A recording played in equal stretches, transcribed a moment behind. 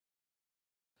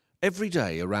Every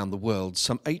day around the world,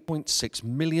 some 8.6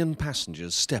 million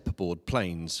passengers step aboard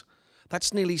planes.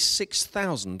 That's nearly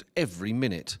 6,000 every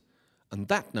minute. And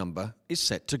that number is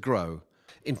set to grow.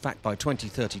 In fact, by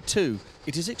 2032,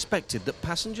 it is expected that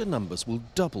passenger numbers will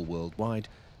double worldwide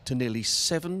to nearly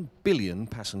 7 billion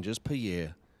passengers per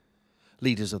year.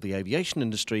 Leaders of the aviation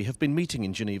industry have been meeting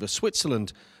in Geneva,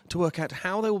 Switzerland, to work out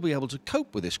how they will be able to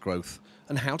cope with this growth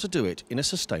and how to do it in a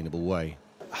sustainable way.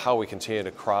 How we continue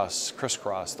to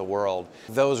crisscross the world.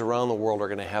 Those around the world are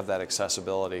going to have that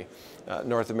accessibility.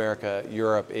 North America,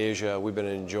 Europe, Asia, we've been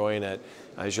enjoying it.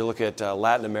 As you look at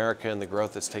Latin America and the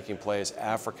growth that's taking place,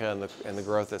 Africa and the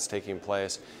growth that's taking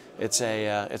place, it's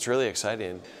really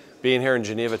exciting. Being here in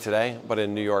Geneva today, but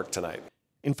in New York tonight.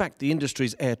 In fact, the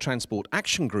industry's Air Transport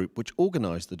Action Group, which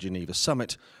organised the Geneva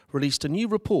Summit, released a new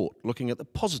report looking at the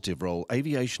positive role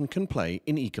aviation can play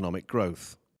in economic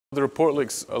growth. The report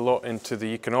looks a lot into the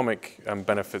economic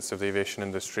benefits of the aviation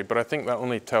industry, but I think that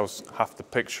only tells half the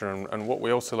picture, and what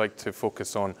we also like to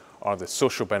focus on are the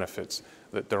social benefits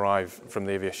that derive from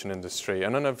the aviation industry.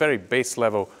 And on a very base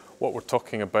level, what we're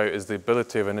talking about is the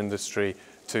ability of an industry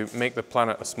to make the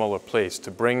planet a smaller place,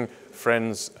 to bring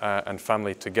friends and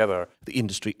family together. The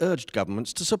industry urged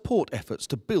governments to support efforts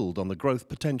to build on the growth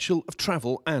potential of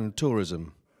travel and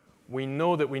tourism. We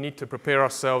know that we need to prepare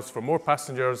ourselves for more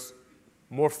passengers,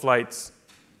 more flights,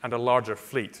 and a larger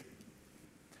fleet.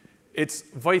 It's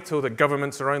vital that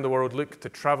governments around the world look to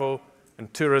travel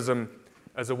and tourism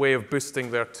as a way of boosting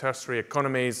their tertiary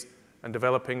economies and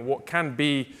developing what can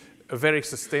be a very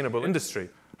sustainable industry.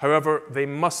 However, they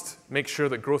must make sure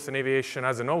that growth in aviation,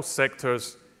 as in all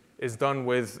sectors, is done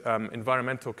with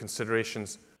environmental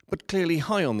considerations. But clearly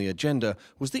high on the agenda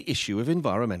was the issue of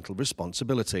environmental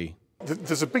responsibility.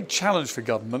 There's a big challenge for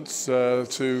governments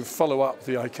to follow up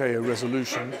the ICAO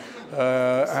resolution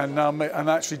and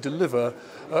actually deliver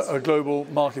a global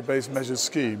market-based measures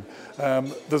scheme.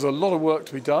 There's a lot of work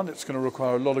to be done. It's going to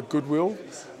require a lot of goodwill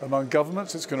among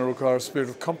governments. It's going to require a spirit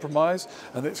of compromise,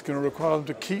 and it's going to require them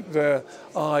to keep their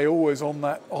eye always on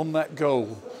that goal,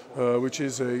 which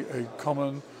is a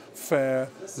common, fair,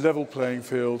 level playing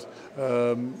field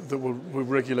that will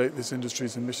regulate this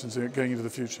industry's emissions going into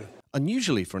the future.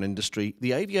 Unusually for an industry,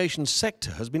 the aviation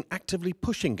sector has been actively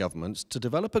pushing governments to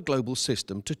develop a global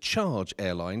system to charge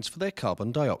airlines for their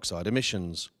carbon dioxide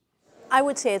emissions. I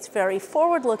would say it's very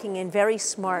forward-looking and very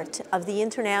smart of the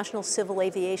international civil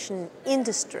aviation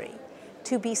industry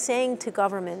to be saying to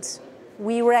governments,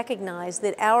 we recognize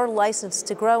that our license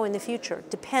to grow in the future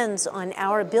depends on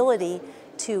our ability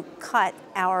to cut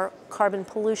our carbon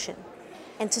pollution.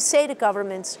 And to say to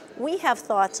governments, we have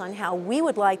thoughts on how we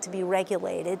would like to be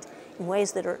regulated in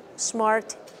ways that are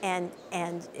smart and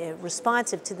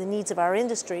responsive to the needs of our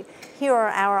industry. Here are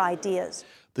our ideas.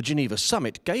 The Geneva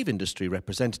Summit gave industry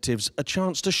representatives a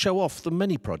chance to show off the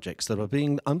many projects that are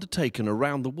being undertaken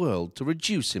around the world to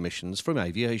reduce emissions from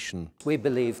aviation. We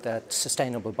believe that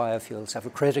sustainable biofuels have a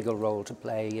critical role to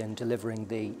play in delivering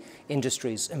the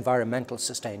industry's environmental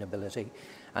sustainability.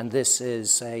 And this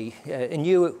is a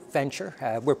new venture.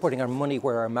 We're putting our money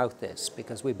where our mouth is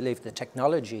because we believe the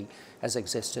technology has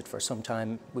existed for some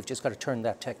time. We've just got to turn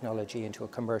that technology into a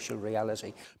commercial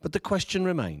reality. But the question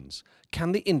remains,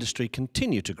 can the industry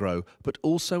continue to grow but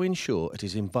also ensure it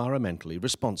is environmentally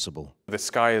responsible? The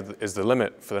sky is the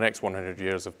limit for the next 100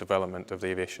 years of development of the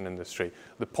aviation industry.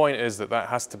 The point is that that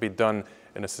has to be done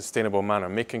in a sustainable manner,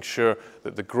 making sure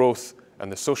that the growth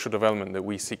and the social development that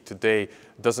we seek today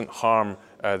doesn't harm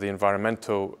the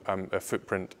environmental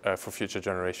footprint for future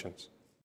generations.